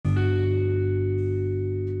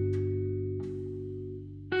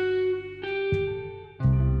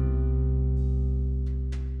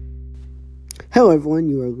Hello everyone,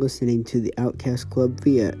 you are listening to the Outcast Club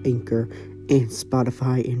via Anchor and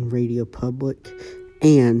Spotify and Radio Public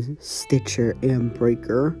and Stitcher and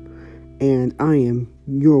Breaker. And I am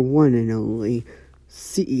your one and only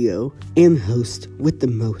CEO and host with the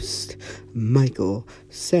most, Michael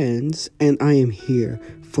Sands. And I am here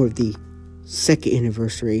for the second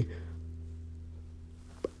anniversary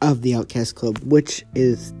of the Outcast Club, which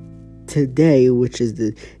is today, which is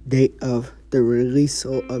the date of the release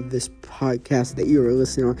of this podcast that you are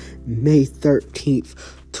listening on, May 13th,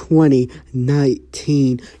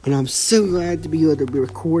 2019. And I'm so glad to be able to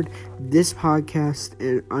record this podcast,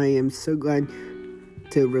 and I am so glad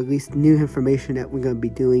to release new information that we're going to be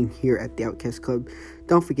doing here at the Outcast Club.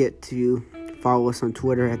 Don't forget to follow us on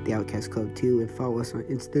Twitter at the Outcast Club 2, and follow us on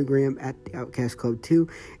Instagram at the Outcast Club 2,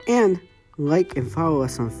 and like and follow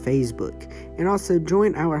us on Facebook, and also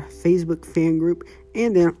join our Facebook fan group.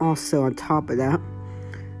 And then also on top of that,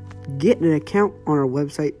 get an account on our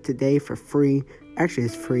website today for free. Actually,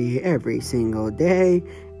 it's free every single day.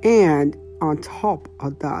 And on top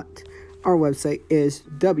of that, our website is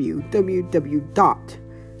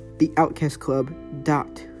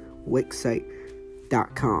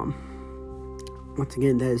www.theoutcastclub.wixsite.com. Once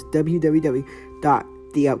again, that is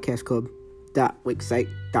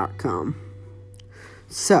www.theoutcastclub.wixsite.com.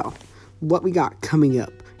 So, what we got coming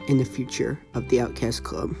up in the future of the Outcast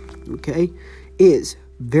Club, okay, is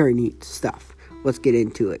very neat stuff. Let's get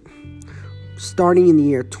into it. Starting in the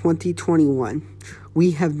year 2021, we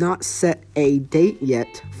have not set a date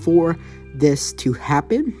yet for this to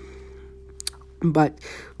happen, but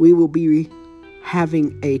we will be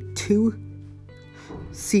having 2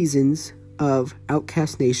 seasons of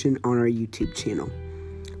Outcast Nation on our YouTube channel.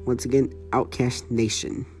 Once again, Outcast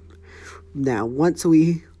Nation. Now, once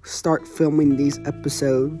we start filming these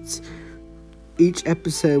episodes, each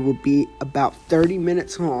episode will be about 30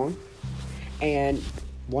 minutes long, and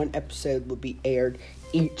one episode will be aired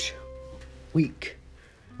each week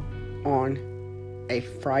on a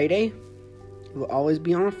Friday. It will always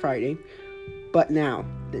be on a Friday. But now,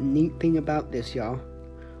 the neat thing about this, y'all,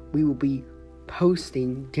 we will be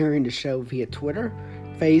posting during the show via Twitter,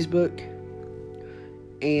 Facebook,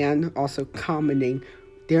 and also commenting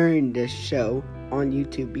during this show on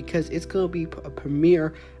YouTube, because it's going to be a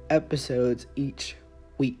premiere episodes each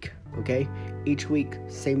week, okay? Each week,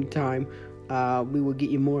 same time. We will get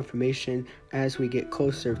you more information as we get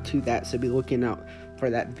closer to that, so be looking out for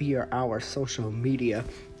that via our social media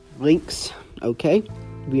links, okay?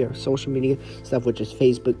 Via social media stuff, which is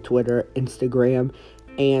Facebook, Twitter, Instagram.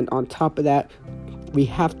 And on top of that, we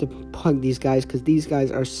have to plug these guys, because these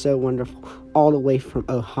guys are so wonderful, all the way from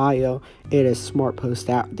Ohio. It is Smart Post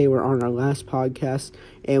app. They were on our last podcast,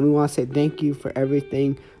 and we want to say thank you for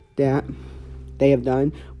everything that they have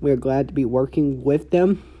done. We're glad to be working with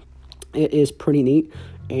them. It is pretty neat,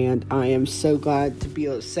 and I am so glad to be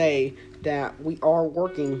able to say that we are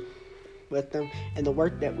working with them, and the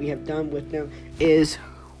work that we have done with them is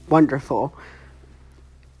wonderful.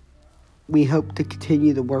 We hope to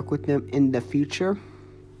continue to work with them in the future.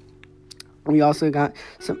 We also got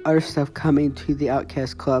some other stuff coming to the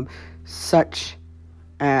Outcast Club, such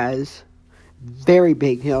as very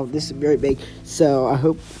big. You know, this is very big, so I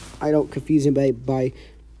hope I don't confuse anybody by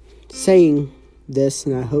saying this,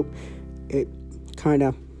 and I hope it kind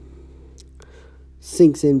of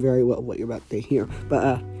sinks in very well what you're about to hear.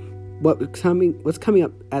 But what's coming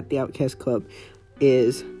up at the Outcast Club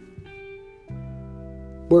is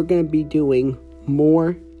we're going to be doing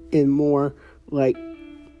more and more like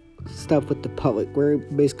stuff with the public. We're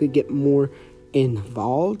basically getting more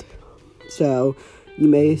involved, so you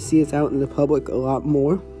may see us out in the public a lot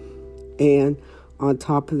more. And on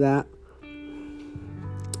top of that,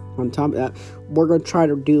 we're going to try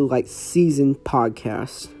to do like season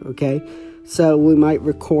podcasts, okay? So we might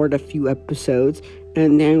record a few episodes,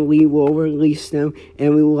 and then we will release them,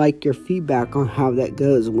 and we would like your feedback on how that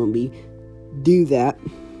goes when we do that.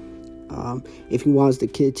 If you want us to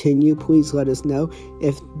continue, please let us know.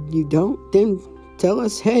 If you don't, then tell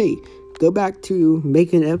us, hey, go back to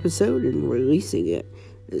making an episode and releasing it,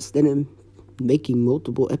 instead of making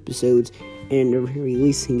multiple episodes and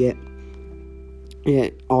releasing it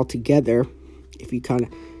all together, if you kind of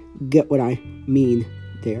get what I mean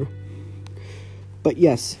there. But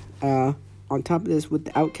yes, on top of this, with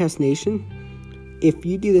the Outcast Nation, if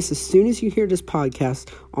you do this as soon as you hear this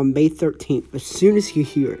podcast on May 13th, as soon as you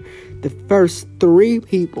hear it, the first three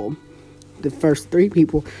people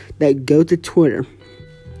that go to Twitter,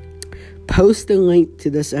 post a link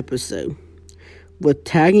to this episode with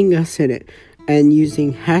tagging us in it and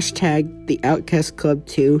using hashtag the Outcast Club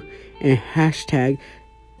 2 and hashtag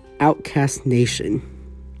Outcast Nation.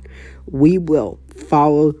 we will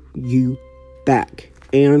follow you back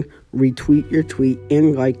and retweet your tweet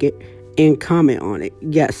and like it and comment on it.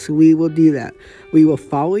 Yes, we will do that. We will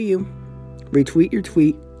follow you, retweet your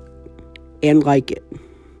tweet, and like it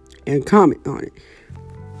and comment on it.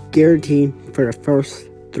 Guaranteed for the first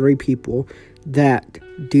 3 people that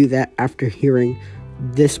do that after hearing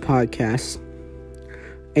this podcast.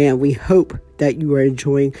 And we hope that you are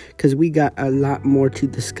enjoying, because we got a lot more to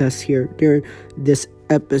discuss here during this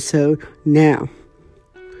episode. Now,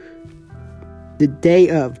 the day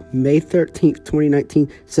of May 13th, 2019.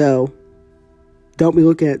 So, don't be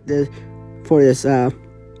looking at this for this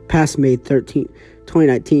past May 13th,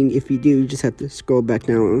 2019. If you do, you just have to scroll back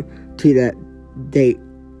down to that date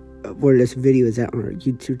where this video is at on our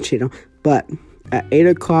YouTube channel. But at 8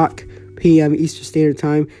 o'clock p.m. Eastern Standard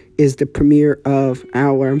Time is the premiere of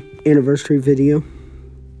our anniversary video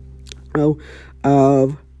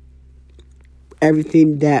of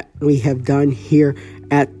everything that we have done here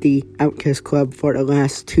at the Outcast Club for the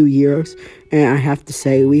last 2 years. And I have to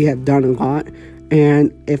say, we have done a lot.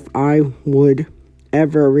 And if I would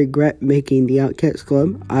ever regret making the Outcast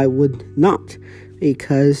Club, I would not,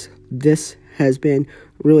 because this has been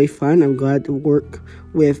really fun. I'm glad to work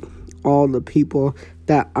with all the people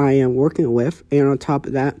that I am working with. And on top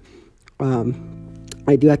of that,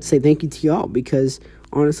 I do have to say thank you to y'all, because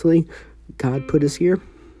honestly, God put us here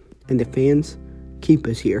and the fans keep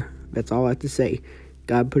us here. That's all I have to say.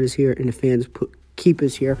 God put us here and the fans keep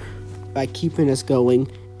us here by keeping us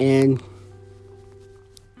going and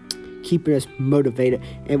keeping us motivated.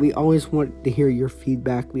 And we always want to hear your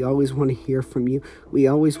feedback. We always want to hear from you. We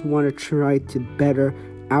always want to try to better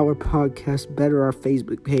our podcast, better our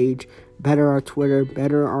Facebook page, better our Twitter,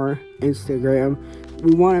 better our Instagram.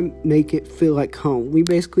 We want to make it feel like home. We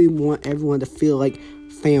basically want everyone to feel like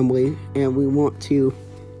family, and we want to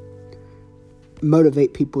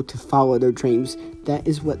motivate people to follow their dreams. That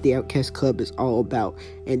is what the Outcast Club is all about.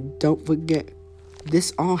 And don't forget,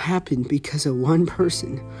 this all happened because of one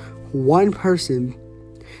person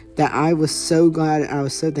that I was so glad, I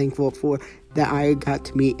was so thankful for, that I got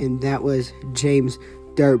to meet, and that was James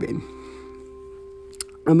Durbin.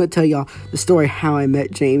 I'm going to tell y'all the story how I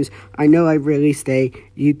met James. I know I released a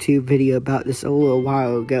YouTube video about this a little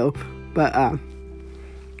while ago, but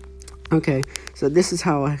okay, so this is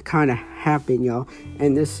how it kind of happened, y'all.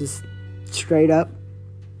 And this is straight up,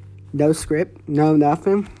 no script, no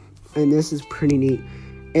nothing, and this is pretty neat.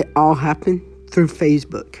 It all happened through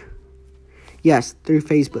Facebook. Yes, through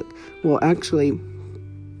Facebook. Well, actually,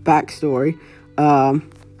 backstory,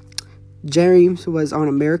 James was on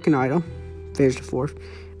American Idol, finished the 4th.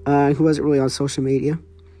 He wasn't really on social media,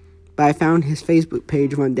 but I found his Facebook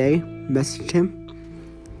page one day, messaged him.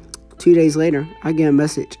 2 days later, I get a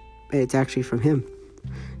message, and it's actually from him.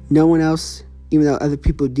 No one else, even though other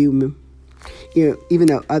people do,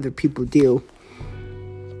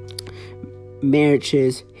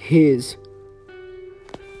 manages his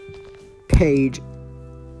page.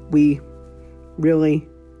 We really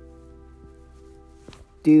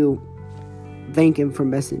do thank him for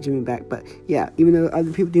messaging me back. But yeah, even though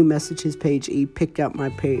other people do message his page, he picked out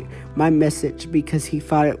my message because he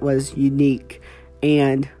thought it was unique,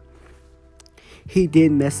 and he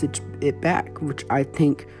did message it back, which I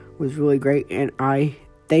think was really great, and I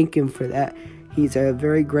thank him for that. He's a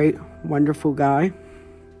very great, wonderful guy.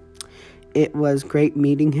 It was great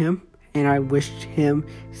meeting him, and I wished him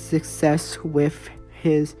success with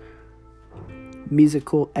his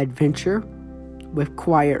musical adventure with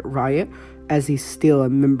Quiet Riot, as he's still a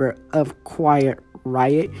member of Quiet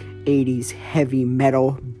Riot, 80s heavy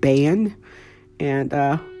metal band. And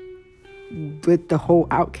with the whole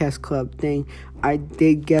Outcast Club thing, I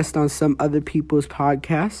did guest on some other people's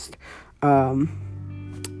podcast.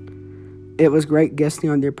 It was great guesting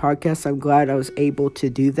on their podcast. I'm glad I was able to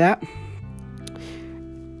do that.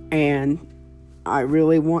 And I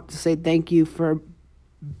really want to say thank you for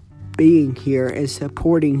being here and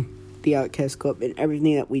supporting the Outcast Club and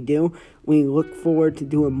everything that we do. We look forward to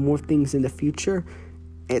doing more things in the future.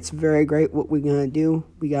 It's very great what we're going to do.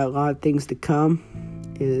 We got a lot of things to come.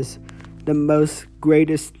 It is the most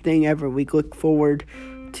greatest thing ever. We look forward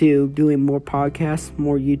to doing more podcasts,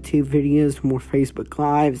 more YouTube videos, more Facebook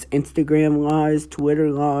Lives, Instagram Lives, Twitter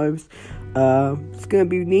Lives. It's going to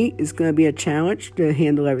be neat. It's going to be a challenge to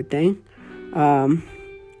handle everything.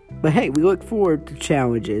 But hey, we look forward to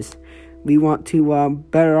challenges. We want to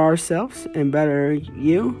better ourselves and better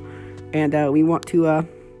you. And we want to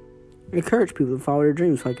encourage people to follow their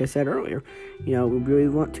dreams, like I said earlier. We really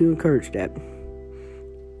want to encourage that.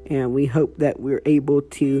 And we hope that we're able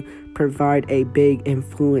to provide a big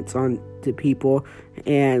influence on to people,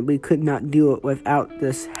 and we could not do it without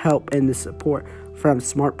this help and the support from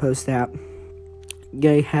Smart Post app.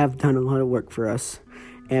 They have done a lot of work for us,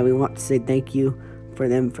 and we want to say thank you for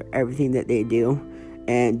them for everything that they do.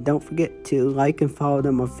 And don't forget to like and follow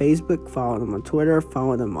them on Facebook, follow them on Twitter,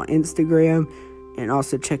 follow them on Instagram, and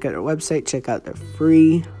also check out their website, check out their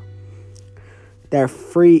free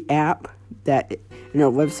app. And our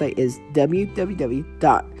website is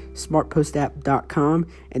www.smartpostapp.com.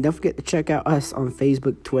 And don't forget to check out us on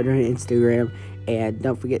Facebook, Twitter, and Instagram. And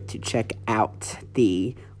don't forget to check out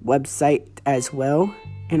the website as well.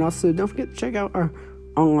 And also don't forget to check out our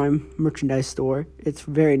online merchandise store. It's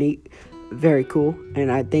very neat, very cool.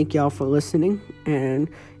 And I thank y'all for listening. And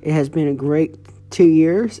it has been a great 2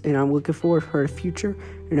 years, and I'm looking forward for the future.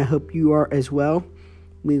 And I hope you are as well.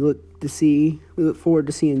 We look forward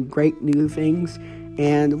to seeing great new things,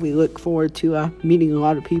 and we look forward to meeting a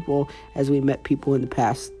lot of people as we met people in the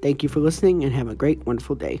past. Thank you for listening, and have a great,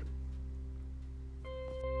 wonderful day.